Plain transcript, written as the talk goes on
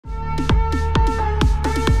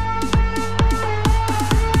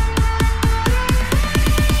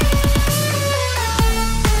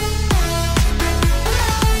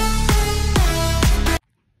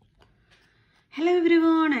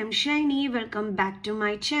Shiny. Welcome back to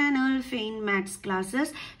my channel, Maths Classes.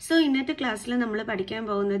 So, in this class, we will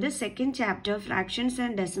study the second chapter, Fractions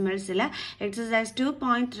and Decimals, exercise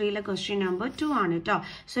 2.3, question number 2.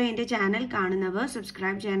 So, in the channel,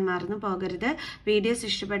 subscribe to the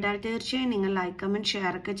videos, like, comment,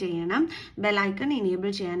 share, bell icon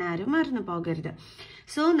enable.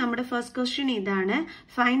 So, our first question is,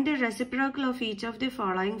 find the reciprocal of each of the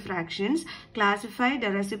following fractions. Classify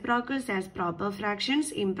the reciprocals as proper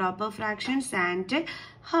fractions, improper fractions and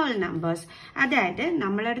whole numbers. അതായത്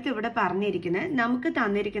നമ്മളടുത്ത് ഇവിടെ പറഞ്ഞിരിക്കുന്നത് നമുക്ക്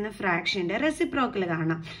തന്നിരിക്കുന്ന ഫ്രാക്ഷന്റെ reciprocal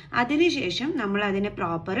കാണാം. അതിനുശേഷം നമ്മൾ അതിനെ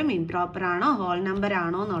പ്രോപ്പറും ഇംപ്രോപ്പർ ആണോ ഹോൾ നമ്പർ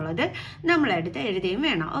ആണോ എന്നുള്ളത് നമ്മളടുത്ത് എഴുതുകയും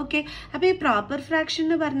വേണം. ഓക്കെ, അപ്പൊ ഈ പ്രോപ്പർ ഫ്രാക്ഷൻ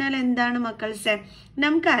എന്ന് പറഞ്ഞാൽ എന്താണ് മക്കൾസെ?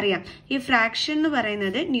 നമുക്കറിയാം ഈ ഫ്രാക്ഷൻ എന്ന്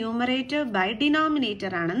പറയുന്നത് ന്യൂമറേറ്റർ ബൈ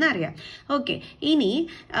ഡിനോമിനേറ്റർ ആണെന്ന് അറിയാം. ഓക്കെ, ഇനി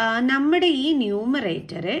നമ്മുടെ ഈ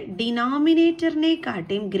ന്യൂമറേറ്റർ ഡിനോമിനേറ്ററിനെ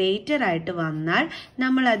കാട്ടിയും ഗ്രേറ്റർ ആയിട്ട് വന്നാൽ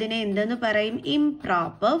നമ്മൾ അതിനെ എന്തെന്ന് പറയും? ഇംപ്രോപ്പർ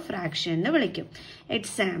fraction എന്ന് വിളിക്കും.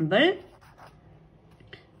 എക്സാമ്പിൾ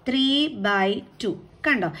 3/2.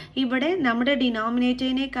 കണ്ടോ, ഇവിടെ നമ്മുടെ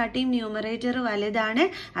ഡിനോമിനേറ്ററിനെ കാട്ടിയും ന്യൂമറേറ്റർ വലുതാണ്,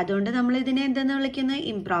 അതുകൊണ്ട് നമ്മൾ ഇതിനെ എന്തെന്ന് വിളിക്കുന്നു?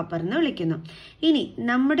 ഇംപ്രോപ്പർ എന്ന് വിളിക്കുന്നു. ഇനി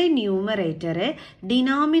നമ്മുടെ ന്യൂമറേറ്റർ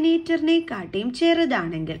ഡിനോമിനേറ്ററിനെ കാട്ടിയും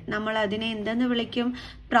ചെറുതാണെങ്കിൽ നമ്മൾ അതിനെ എന്തെന്ന് വിളിക്കും?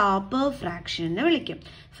 പ്രോപ്പർ ഫ്രാക്ഷൻ എന്ന് വിളിക്കും.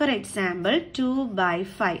 For example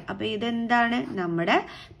 2/5. അപ്പൊ ഇതെന്താണ്? നമ്മുടെ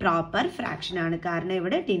പ്രോപ്പർ ഫ്രാക്ഷൻ ആണ്, കാരണം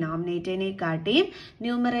ഇവിടെ ഡിനോമിനേറ്ററിനെ കാട്ടിയും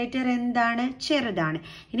ന്യൂമറേറ്റർ എന്താണ്? ചെറുതാണ്.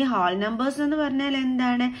 ഇനി ഹോൾ നമ്പേഴ്സ് എന്ന് പറഞ്ഞാൽ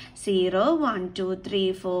എന്താണ്? 0, 1, 2, 3,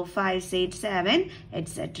 4, 5, 6, 7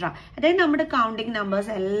 എറ്റ്സെട്ര. അതായത് നമ്മുടെ കൗണ്ടിങ്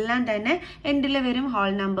നമ്പേഴ്സ് എല്ലാം തന്നെ എന്തിൽ വരും?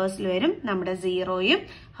 ഹോൾ നമ്പേഴ്സിൽ വരും. നമ്മുടെ സീറോയും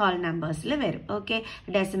ഹോൾ നമ്പേഴ്സിൽ വരും. ഓക്കെ,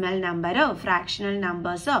 ഡെസിമൽ നമ്പറോ ഫ്രാക്ഷണൽ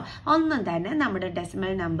നമ്പേഴ്സോ ഒന്നും തന്നെ നമ്മുടെ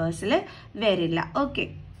ഡെസിമൽ നമ്പേഴ്സിൽ വരില്ല. ഓക്കെ,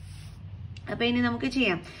 അപ്പൊ ഇനി നമുക്ക്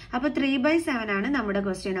ചെയ്യാം. അപ്പൊ 3/7 ആണ് നമ്മുടെ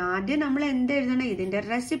ക്വസ്റ്റ്യൻ. ആദ്യം നമ്മൾ എന്ത് എഴുതണം? ഇതിന്റെ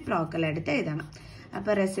റെസിപ്രോക്കൽ എടുത്ത് എഴുതണം. അപ്പൊ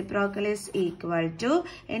റെസിപ്രോക്കൽ ഇസ് ഈക്വൽ ടു,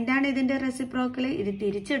 എന്താണ് ഇതിന്റെ റെസിപ്രോക്കൽ? ഇത്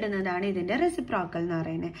തിരിച്ചിടുന്നതാണ് ഇതിന്റെ റെസിപ്രോക്കൽ എന്ന്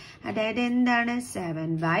പറയുന്നത്. അതായത് എന്താണ്?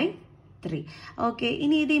 7/3. ഓക്കെ,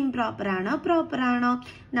 ഇനി ഇത് ഇംപ്രോപ്പർ ആണോ പ്രോപ്പർ ആണോ?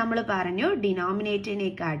 നമ്മൾ പറഞ്ഞു ഡിനോമിനേറ്ററിനെ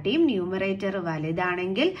കാട്ടിയും ന്യൂമറേറ്റർ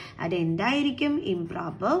വലുതാണെങ്കിൽ അത് എന്തായിരിക്കും?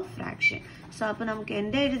 Improper fraction. സോ അപ്പൊ നമുക്ക്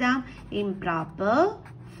എന്തെഴുതാം? Improper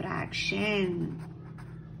fraction.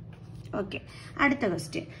 ഓക്കെ, അടുത്ത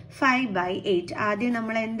ക്വസ്റ്റ്യൻ 5/8. ആദ്യം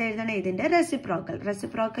നമ്മൾ എന്തെഴുതണം? ഇതിന്റെ റെസിപ്രോക്കൽ.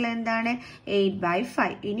 റെസിപ്രോക്കൽ എന്താണ്?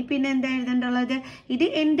 8/5. ഇനി പിന്നെ എന്താ എഴുതേണ്ടുള്ളത്? ഇത്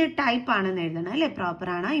എന്ത് ടൈപ്പ് ആണെന്ന് എഴുതണം അല്ലെ? പ്രോപ്പർ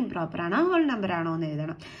ആണോ ഇംപ്രോപ്പർ ആണോ ഹോൾ നമ്പർ ആണോ എന്ന്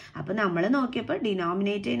എഴുതണം. അപ്പൊ നമ്മൾ നോക്കിയപ്പോൾ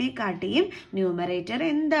ഡിനോമിനേറ്ററിനെ കാട്ടിയും ന്യൂമറേറ്റർ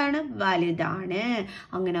എന്താണ്? വലുതാണ്.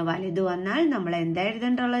 അങ്ങനെ വലുത് വന്നാൽ നമ്മൾ എന്താ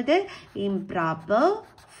എഴുതേണ്ടുള്ളത്? Improper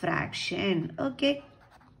fraction. Okay,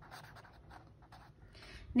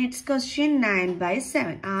 next question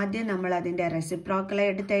 9/7. ആദ്യം നമ്മൾ അതിന്റെ റെസിപ്രോക്കൽ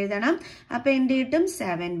എടുത്ത് എഴുതണം. അപ്പൊ എന്ത് കിട്ടും?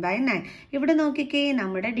 7/9. ഇവിടെ നോക്കിക്കേ,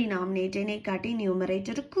 നമ്മുടെ ഡിനോമിനേറ്ററിനെ കാട്ടി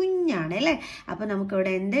ന്യൂമറേറ്റർ കുഞ്ഞാണ് അല്ലെ? അപ്പൊ നമുക്ക്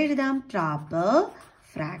ഇവിടെ എന്ത് എഴുതാം? Proper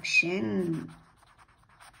fraction.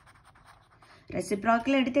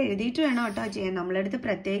 റെസിപ്രോക്കൽ എടുത്ത് എഴുതിയിട്ട് വേണം കേട്ടോ ചെയ്യാൻ. നമ്മളെടുത്ത്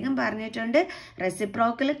പ്രത്യേകം പറഞ്ഞിട്ടുണ്ട്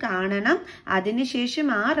റെസിപ്രോക്കൽ കാണണം, അതിനുശേഷം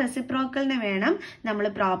ആ റെസിപ്രോക്കലിനെ വേണം നമ്മൾ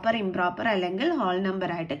പ്രോപ്പർ ഇംപ്രോപ്പർ അല്ലെങ്കിൽ ഹോൾ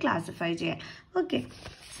നമ്പർ ആയിട്ട് ക്ലാസിഫൈ ചെയ്യാൻ. ഓക്കെ,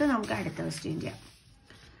 സോ നമുക്ക് അടുത്ത ക്വസ്റ്റ്യൻ ചെയ്യാം.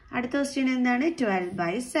 അടുത്ത ക്വസ്റ്റ്യൻ എന്താണ്?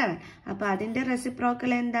 12/7. അപ്പൊ അതിന്റെ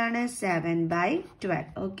റെസിപ്രോക്കൽ എന്താണ്? 7/12.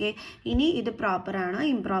 ഓക്കെ, ഇനി ഇത് പ്രോപ്പർ ആണോ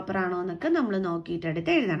ഇംപ്രോപ്പർ ആണോ എന്നൊക്കെ നമ്മൾ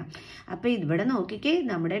നോക്കിയിട്ടെടുത്ത് എഴുതണം. അപ്പൊ ഇവിടെ നോക്കിക്കേ,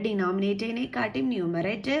 നമ്മുടെ ഡിനോമിനേറ്ററിനെ കാട്ടി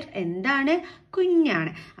ന്യൂമറേറ്റർ എന്താണ്?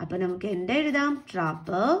 കുഞ്ഞാണ്. അപ്പൊ നമുക്ക് എന്തെഴുതാം?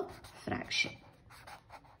 Proper fraction.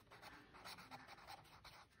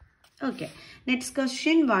 Okay, next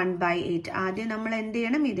question 1/8. ആദ്യം നമ്മൾ എന്ത്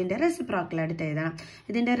ചെയ്യണം? ഇതിന്റെ റെസിപ്രോക്കൽ എടുത്ത് എഴുതണം.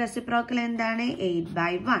 ഇതിന്റെ റെസിപ്രോക്കൽ എന്താണ്?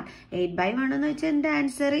 8/1. 8/1 എന്ന് വെച്ചാൽ എന്താ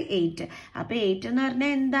ആൻസർ? 8. അപ്പൊ 8 എന്ന്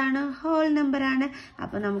പറഞ്ഞാൽ എന്താണ്? ഹോൾ നമ്പർ ആണ്.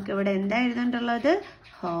 അപ്പൊ നമുക്ക് ഇവിടെ എന്താ എഴുതേണ്ടുള്ളത്?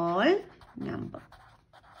 Whole number.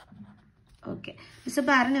 ഓക്കെ, മിസ്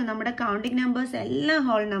പറഞ്ഞു നമ്മുടെ കൗണ്ടിങ് നമ്പേഴ്സ് എല്ലാം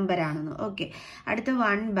ഹോൾ നമ്പർ ആണെന്ന്. ഓക്കെ, അടുത്ത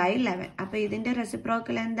 1/11. അപ്പൊ ഇതിന്റെ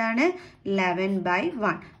റെസിപ്രോക്കൽ എന്താണ്?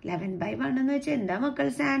 11/1. 11/1 എന്ന് വെച്ചാൽ എന്താ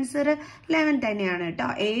മക്കൾസ് ആൻസർ? 11 തന്നെയാണ് കേട്ടോ.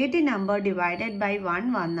 ഏത് നമ്പർ ഡിവൈഡഡ് ബൈ 1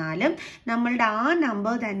 വന്നാലും നമ്മളുടെ ആ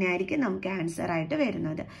നമ്പർ തന്നെ ആയിരിക്കും നമുക്ക് ആൻസർ ആയിട്ട്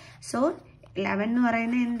വരുന്നത്. സോ 11 എന്ന്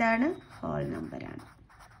പറയുന്നത് എന്താണ്? ഹോൾ നമ്പർ ആണ്.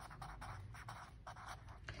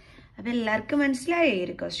 അപ്പൊ എല്ലാവർക്കും മനസ്സിലായോ ഈ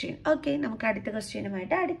ഒരു ക്വസ്റ്റ്യൻ? ഓക്കെ, നമുക്ക് അടുത്ത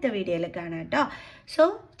ക്വസ്റ്റ്യനുമായിട്ട് അടുത്ത വീഡിയോയിൽ കാണാം കേട്ടോ. സോ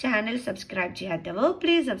ചാനൽ സബ്സ്ക്രൈബ് ചെയ്യാത്തവർ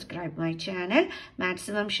please subscribe my channel.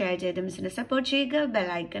 Maximum share ചെയ്ത് മിസ്സിനെ സപ്പോർട്ട് ചെയ്യുക, ബെൽ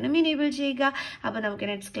ഐക്കണും എനേബിൾ ചെയ്യുക. അപ്പൊ നമുക്ക്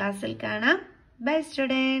നെക്സ്റ്റ് ക്ലാസ്സിൽ കാണാം. By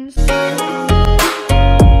students.